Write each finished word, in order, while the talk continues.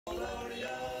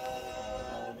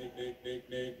Nickalodion.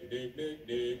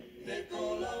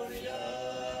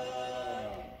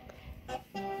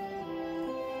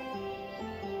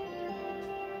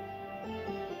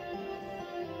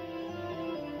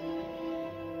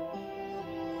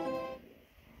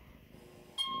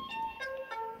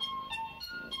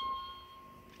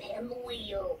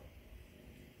 Pinwheel.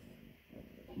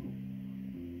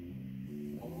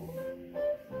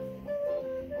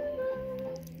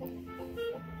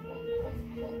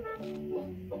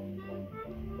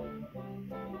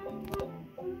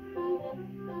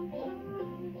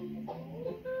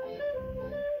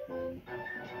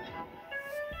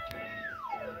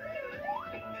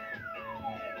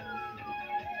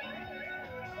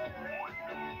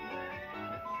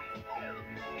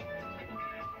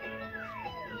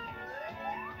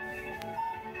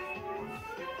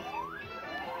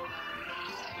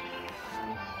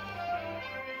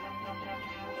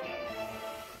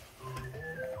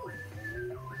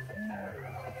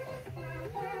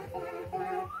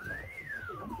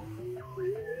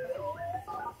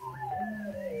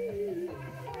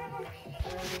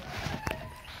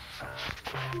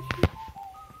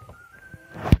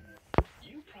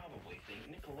 You probably think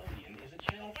Nickelodeon is a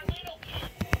channel for little kids.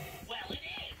 Well, it is,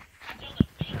 until the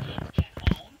big kids get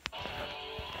home.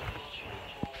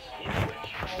 It's a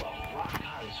show of rock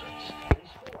concerts and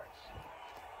sports,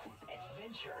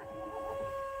 adventure,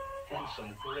 and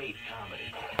some great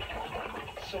comedy.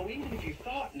 So even if you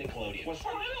thought Nickelodeon was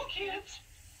for little kids,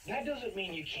 that doesn't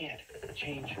mean you can't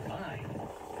change your mind.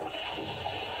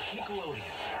 Nickelodeon.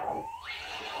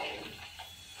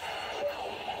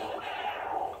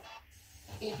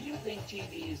 If you think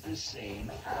TV is the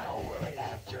same hour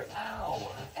after hour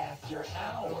after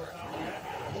hour,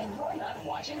 then you're not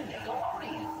watching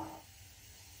Nickelodeon.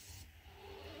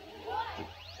 What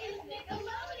is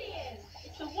Nickelodeon?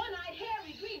 It's the one-eyed,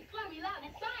 hairy, green, slimy, loud,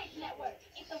 and science network.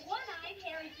 It's the one-eyed,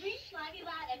 hairy, green, slimy,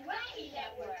 loud, and wacky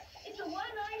network. It's the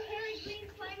one-eyed, hairy, green,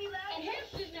 slimy, loud, and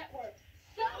hipster network.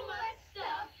 So much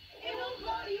stuff, it will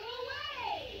blow you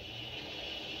away.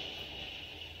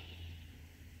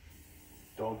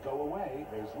 Don't go away.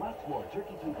 There's lots more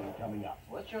Turkey TV coming up.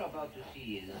 What you're about to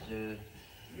see is You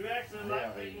actually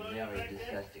like very, Nickelodeon very back there?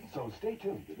 disgusting. So stay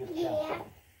tuned to this channel.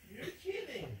 You're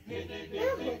kidding.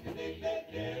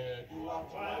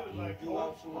 Why, it was like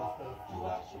old school stuff.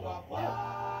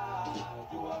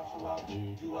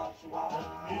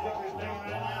 Music is playing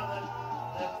right now,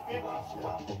 that's 50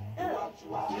 stuff.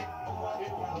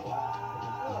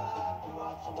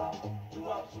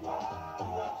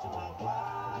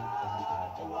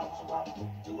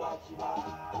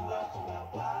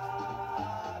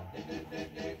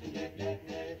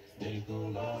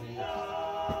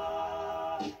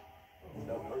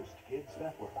 The first kids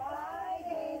network. Bye,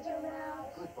 Danger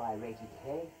Mouse. Goodbye, Rated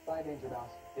K. Bye, Danger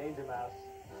Mouse. Danger Mouse.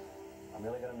 I'm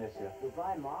really gonna miss you.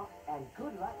 Goodbye, Mark, and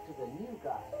good luck to the new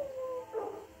guy.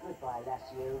 Goodbye,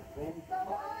 last year, friend.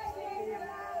 Bye, Danger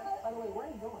Mouse. By the way, where are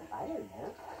you going? I don't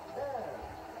know. There.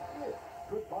 Here.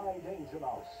 Goodbye, Danger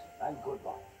Mouse. And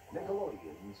goodbye.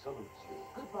 Nickelodeon salutes you.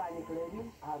 Goodbye,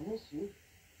 Nickelodeon. I'll miss you.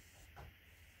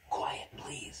 Quiet,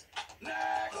 please.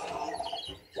 Next!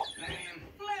 Name?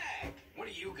 Flag. What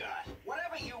do you got?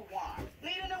 Whatever you want.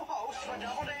 Need a new host for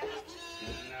Double Dance?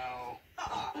 No.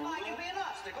 I can be an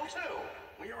obstacle, too.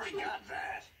 We already got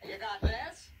that. You got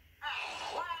this?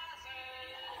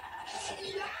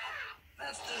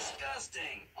 That's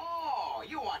disgusting. Oh,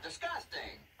 you want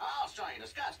disgusting. I'll show you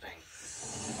disgusting.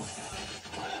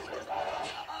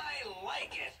 I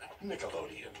like it.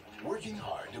 Nickelodeon. Working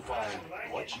hard to find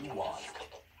what you want.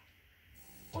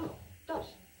 1, 2,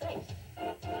 3.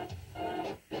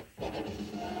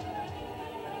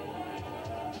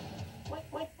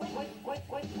 Wait.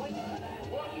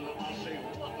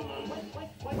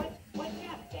 What's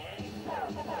up, Dan?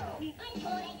 I'm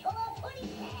Tony Cholo Putty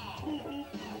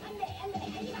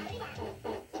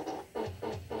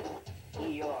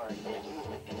You're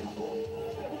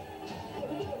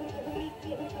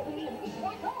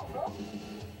That's all, folks.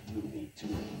 Looney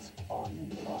Tunes on.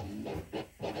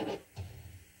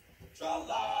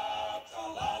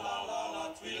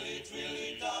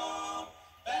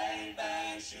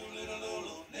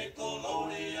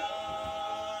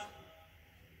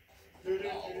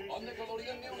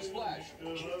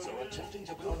 fashion. Kids are attempting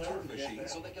to build turn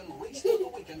machines so they can race through the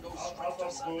week and go straight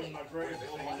to Sunday, where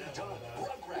they'll find Doug,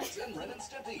 Rugrats, and Ren and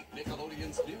Stimpy,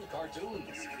 Nickelodeon's new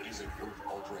cartoons. Is it worth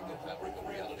altering the fabric of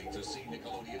reality to see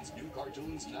Nickelodeon's new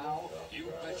cartoons now?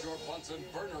 You bet your Bunsen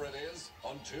burner it is.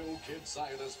 Until kid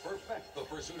scientists perfect the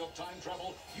pursuit of time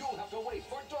travel, you'll have to wait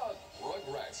for Doug,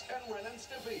 Rugrats, and Ren and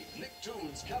Stimpy.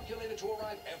 Nicktoons calculated to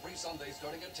arrive every Sunday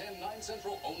starting at 10, 9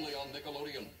 Central, only on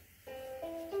Nickelodeon.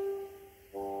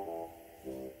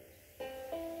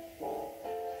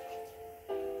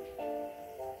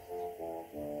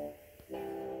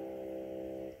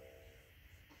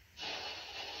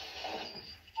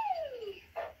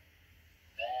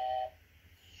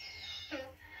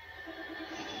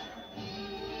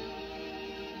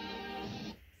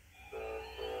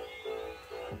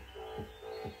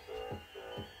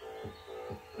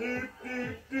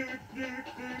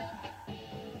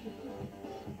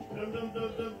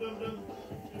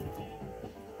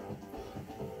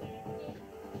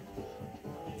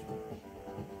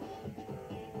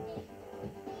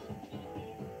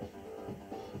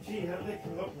 Gee, how did they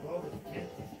come up with all this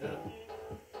fancy stuff?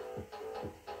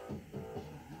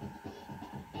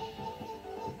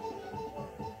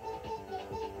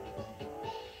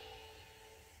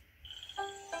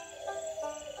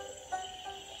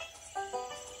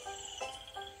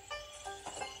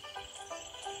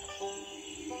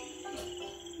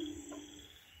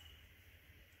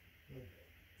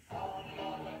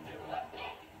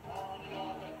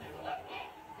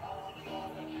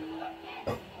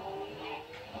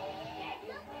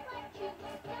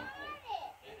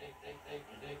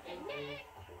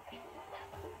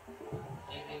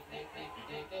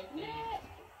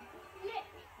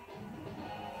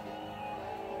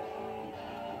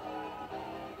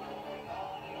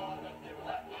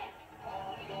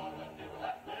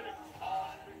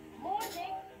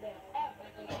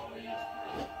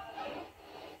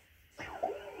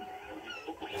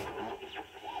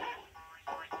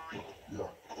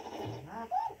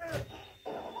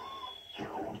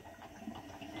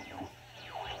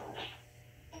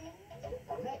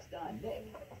 Next on Nick,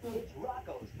 it's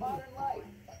Rocco's Modern Life,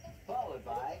 followed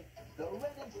by the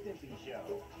Ren and Stimpy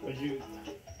Show. Are you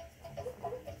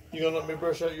gonna let me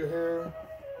brush out your hair?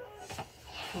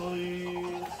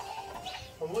 Please.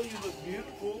 Oh, you look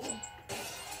beautiful.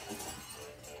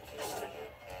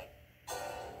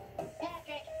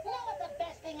 Patrick, know what the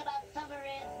best thing about summer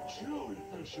is?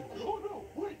 Jellyfishing. Oh no,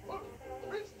 wait,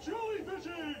 it's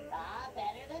jellyfishing. Ah,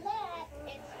 better than that.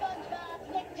 It's SpongeBob's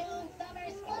Nicktoons Summer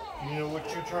Splash. You know what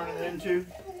you're turning into?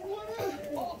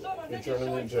 You're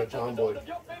turning into a tomboy.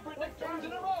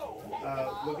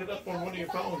 Look it up on one of your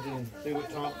phones and see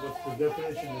what's the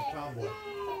definition of tomboy.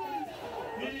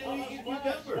 You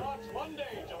remember. I'm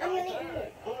gonna eat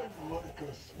it. I'm like a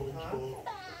SpongeBob.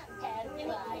 As do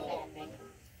I, Patrick.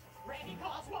 Randy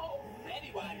Cosmo,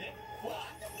 Randy Wyman, 1,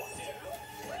 2,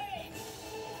 3.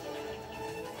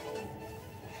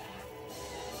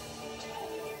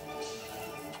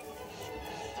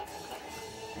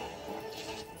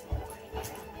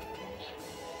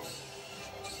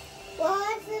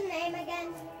 What's his name again?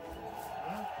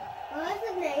 What's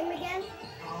his name again?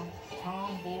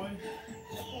 Tomboy.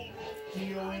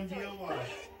 Tomboy.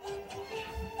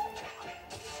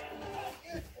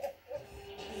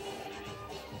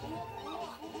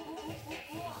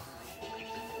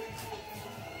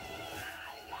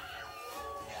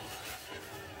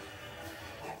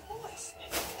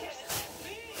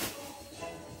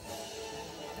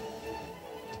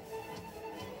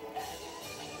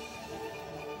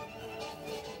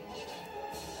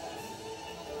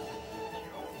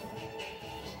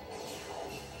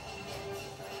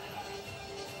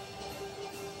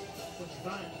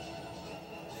 Fine.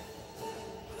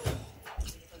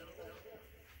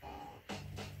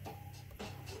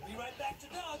 We'll be right back to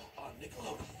Doug on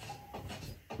Nickelodeon.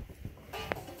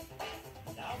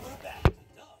 Now we're back to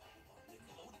Doug on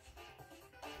Nickelodeon.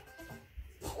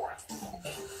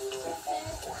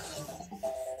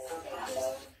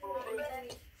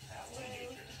 Half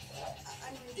teenager,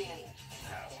 I'm Danny.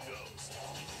 half ghost.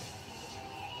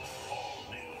 All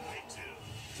new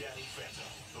Nicktoons. Danny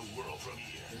Phantom, the world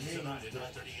premiere. Tonight at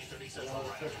 9:30, 8:30 Central,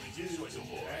 right after Music Choice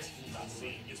Awards. Not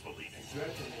seeing is believing.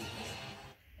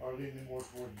 Are leaning more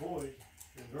towards boys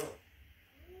than girls.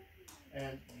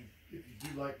 And if you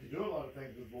do like to do a lot of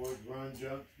things with boys, run,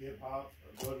 jump, skip, hop,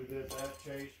 or go to this, that,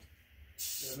 chase,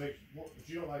 that makes more, but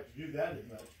you don't like to do that as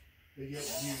much. But yet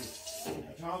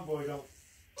a tomboy don't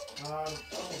Part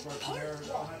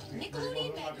one,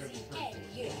 Nickelodeon Magazine and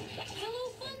you. Hello,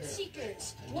 Fun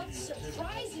Seekers. What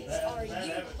surprises are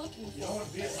you looking for?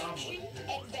 Action,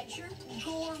 adventure,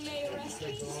 gourmet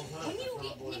recipes? When you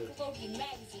get Nickelodeon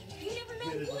Magazine, you never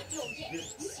know what you'll get.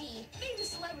 See, famous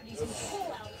celebrities who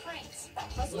pull out pranks,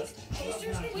 puzzles,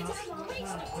 posters, quizzes, and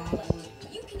race to play.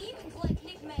 You can even collect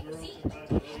Nick Magazine.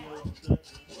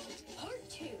 Part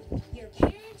 2, your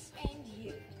parents and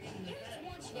you. Parents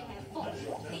want you to have fun.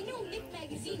 They know Nick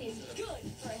Magazine is good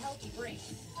for a healthy brain.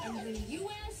 And when you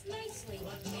ask nicely,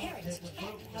 parents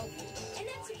can't help you. And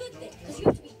that's a good thing, because you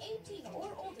have to be 18 or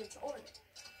older to order.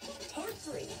 Part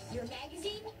 3, your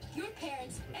magazine, your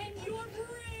parents, and your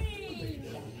brain.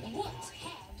 What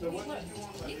have we learned?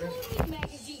 Nickelodeon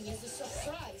Magazine is a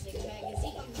surprising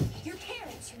magazine. Your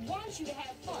parents want you to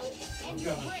have fun, and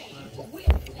your brain will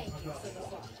thank you for the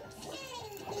fun.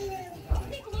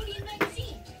 Nickelodeon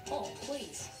Magazine. Oh,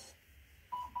 please.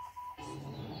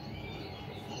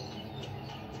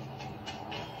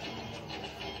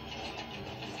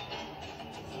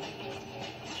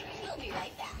 We'll be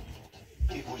right back.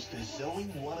 It was the Zoe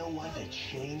 101 that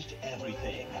changed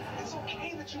everything. It's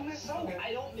okay that you miss Zoe.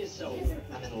 I don't miss Zoe.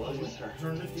 I'm in love with her.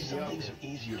 Some things are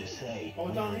easier to say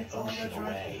when you're an ocean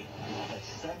away. But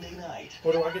Sunday night,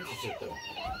 Where do I get to sit though?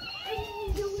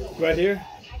 Right here?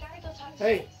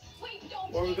 Hey,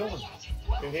 where are we going?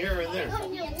 In here or in there?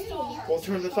 Well,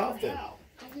 turn this off then.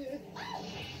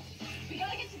 We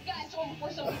gotta get some guys home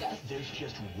before Zoe does. there's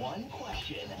just one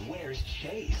question. Where's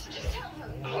Chase? Just tell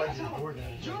her. You're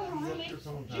You're roommate.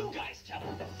 You guys tell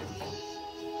her.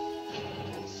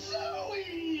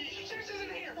 Zoe! Chase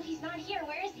isn't here. If he's not here,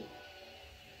 where is he?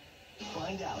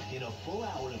 Find out in a full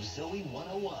hour of Zoe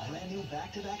 101. Brand new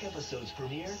back-to-back episodes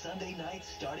premiere Sunday night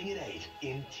starting at 8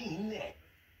 in Teen Nick.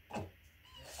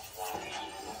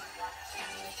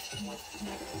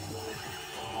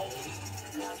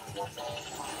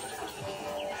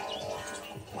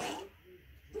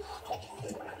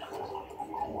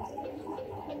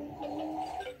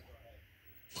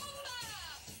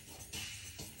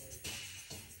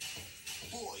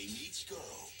 Boy meets girl.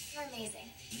 You're amazing.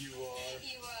 You are.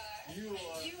 You are. You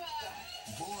are. You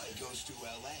are. Boy goes to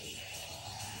L.A.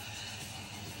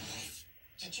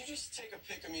 Did you just take a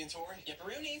pic of me and Tori?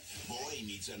 Yepperoonie. Boy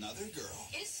meets another girl.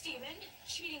 Is Steven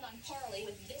cheating on Carly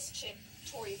with this chick,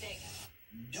 Tori Vega?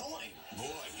 Knowing.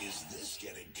 Boy, is this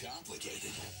getting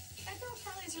complicated. That girl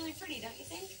Carly's really pretty, don't you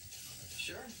think?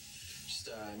 Sure. Just,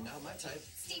 not my type.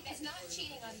 Steven's not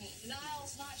cheating on me.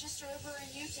 Niall's not just a river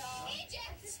in Utah. Hey,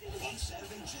 Jeff, this is On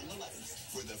Saturday, June 11th,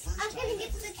 for the first I'm time gonna get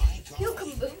ever, the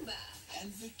iCarly Boomba. and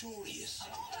Victorious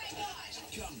Oh my gosh.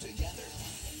 come together.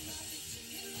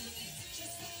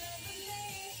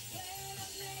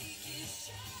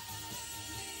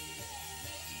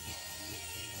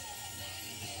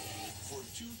 For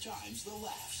 2 times the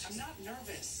laughs. I'm not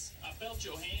nervous. I felt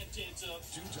your hand tense up.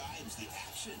 2 times the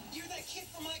action. You're that kid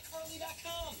from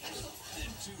iCarly.com.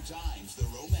 And 2 times the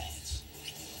romance.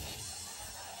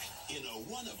 In a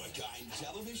one-of-a-kind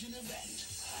television event.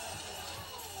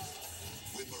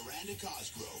 With Miranda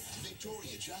Cosgrove,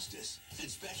 Victoria Justice, and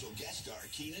special guest star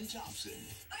Kenan Thompson.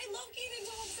 I love Kenan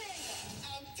Thompson.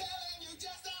 I'm telling you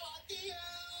just how I feel.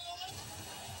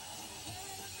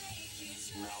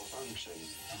 Malfunction.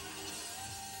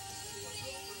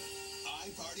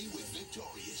 iParty with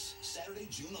Victorious, Saturday,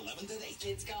 June 11th at 8.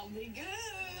 It's gonna be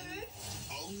good.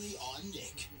 Only on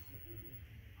Nick.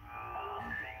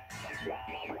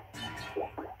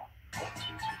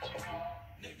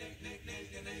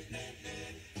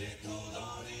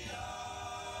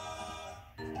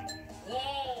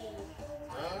 Whoa.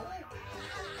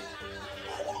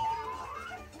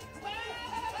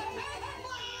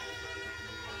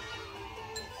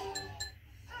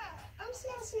 I'm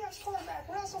CLCS quarterback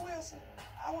Russell Wilson.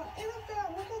 I won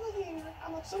NFL Rookie of the Year.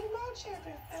 I'm a Super Bowl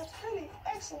champion and a pretty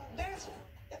excellent dancer,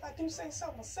 if I do say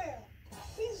so myself.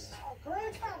 These are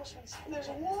great accomplishments, and there's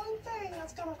one thing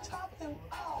that's going to top them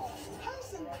all.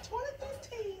 Hosting the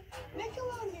 2015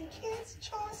 Nickelodeon Kids'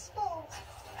 Choice Sports,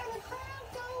 and the crowd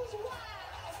goes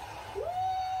wild. Woo!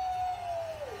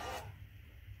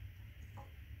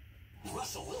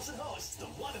 Russell Wilson hosts the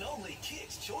one and only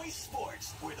Kids' Choice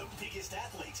Sports, where the biggest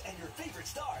athletes and your favorite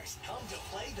stars come to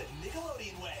play the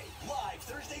Nickelodeon way. Live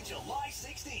Thursday, July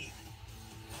 16th.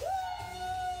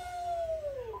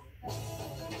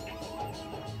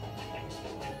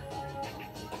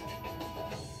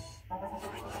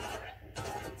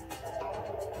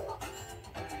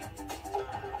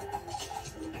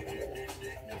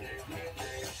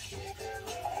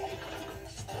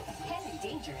 Henry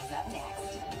Danger is up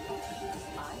next.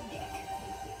 I'm Nick.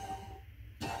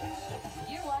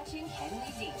 You're watching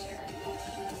Henry Danger.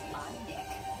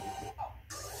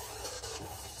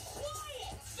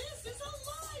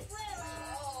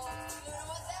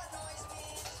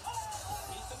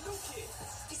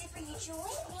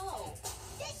 Destroy? No.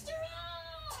 Destroy!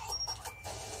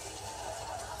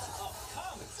 Oh,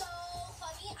 come. So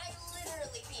funny, I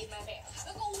literally peed my pants.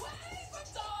 Look away from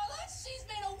Darla! She's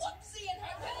made a whoopsie in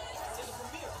her pants! In the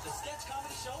premiere of the sketch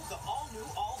comedy show, The All New,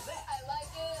 All That. I like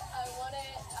it, I want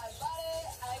it, I bought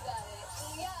it, I got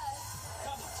it. Yes!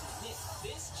 Coming to Nick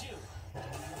this June.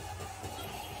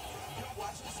 You're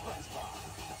watching SpongeBob.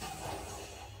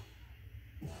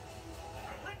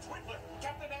 Rich Whitler,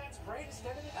 Captain Anne's greatest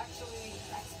enemy. Actually,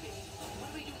 that's me. What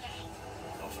do we do now?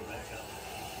 Don't Rebecca.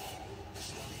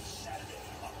 Starting Saturday,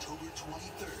 October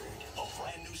 23rd, a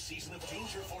brand new season of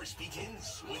Danger Force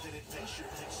begins with an adventure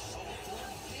that's so full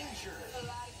of danger. A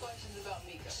lot of questions about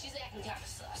Mika. She's acting kind of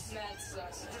sus. Mad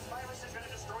sus. This virus is going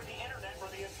to destroy the internet for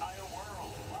the entire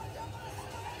world.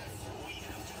 We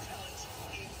have to tell it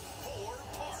in 4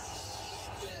 parts.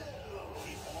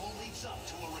 It all leads up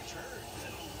to a return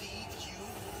that'll leave you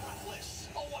breathless.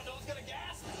 Oh, I know it's gonna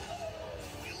gasp.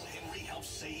 Will Henry help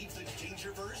save the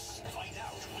Dangerverse? Find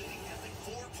out when the epic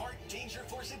 4-part Danger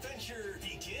Force adventure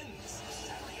begins.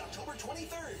 Saturday, October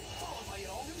 23rd, followed by an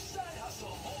all-new side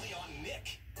hustle only on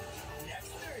Nick.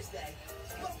 Next Thursday.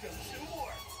 Welcome to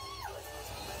War.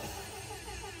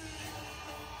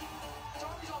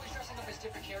 Darby's always dressing up as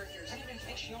different characters. I didn't even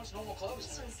think she owns normal clothes.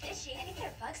 This one's fishy. I think there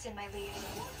are bugs in my leaves.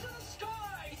 Look to the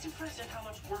sky! It's impressive how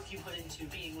much work you put into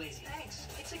being lazy. Thanks.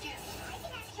 It's a gift. I can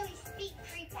actually speak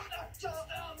pre-pack.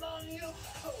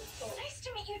 Nice to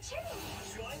meet you too.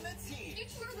 Join the team. You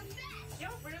two are the best.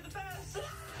 Yep, we're the best.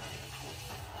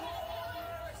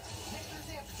 Next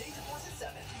Thursday after Danger Force at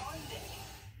 7 on Nick.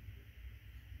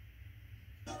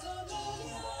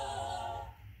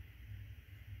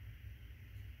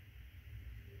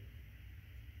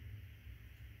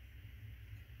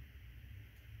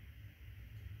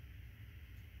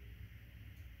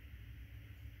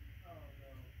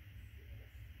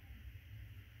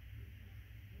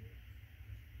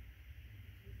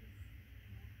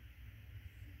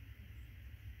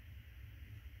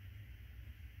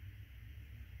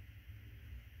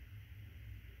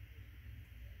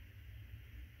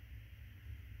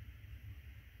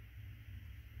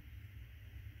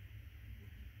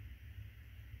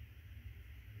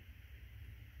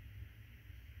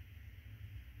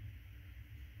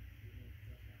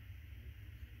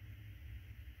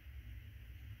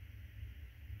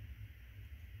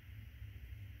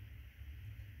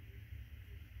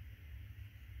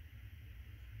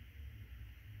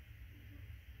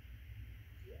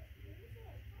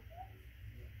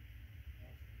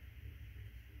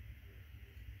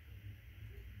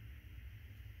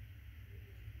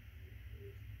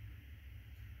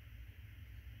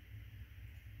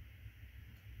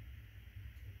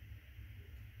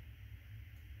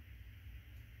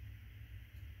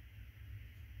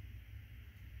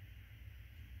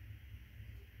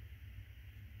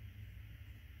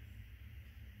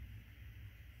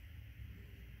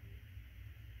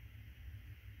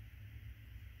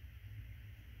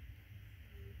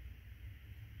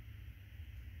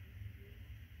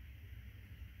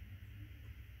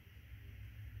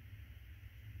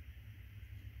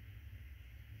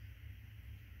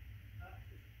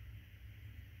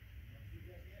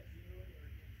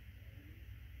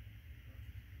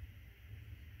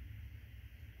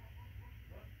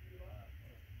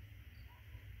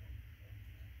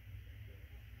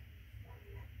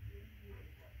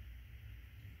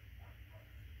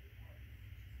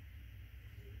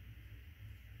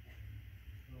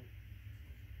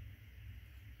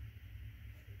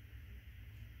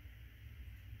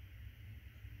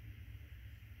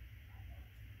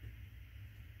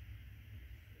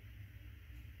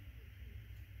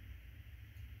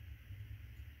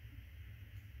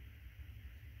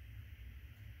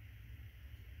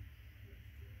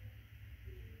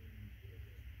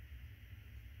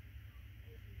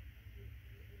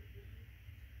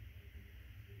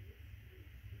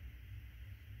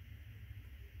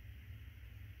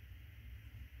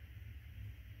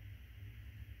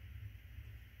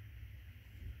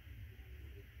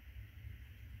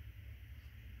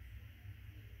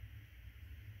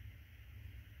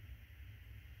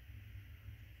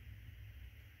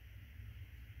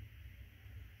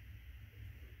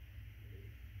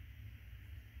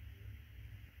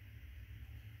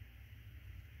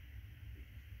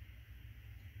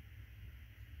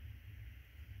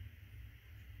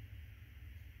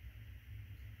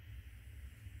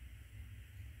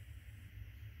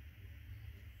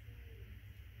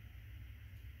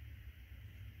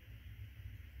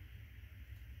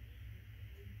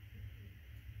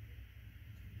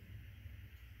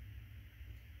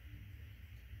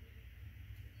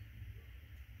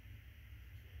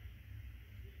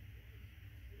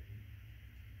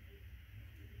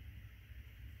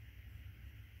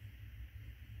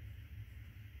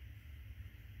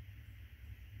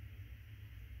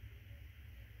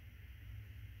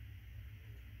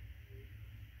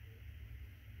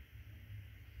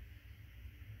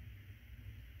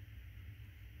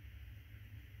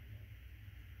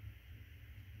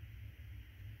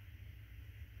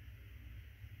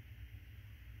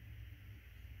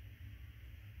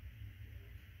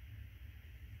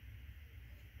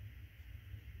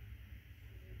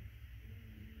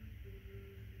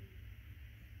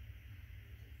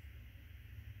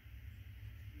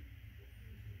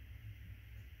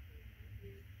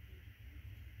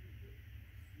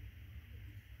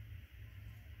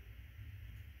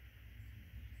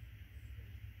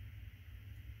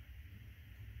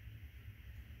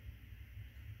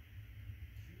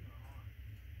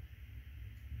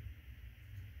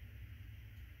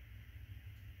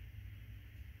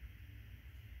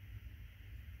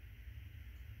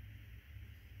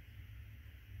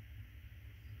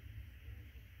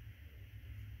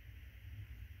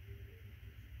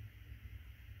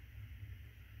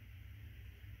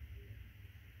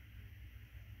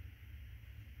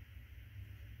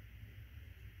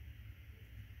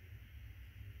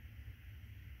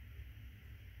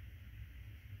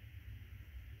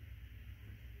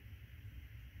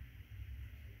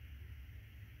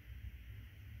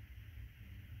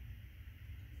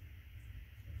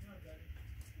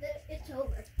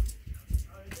 over.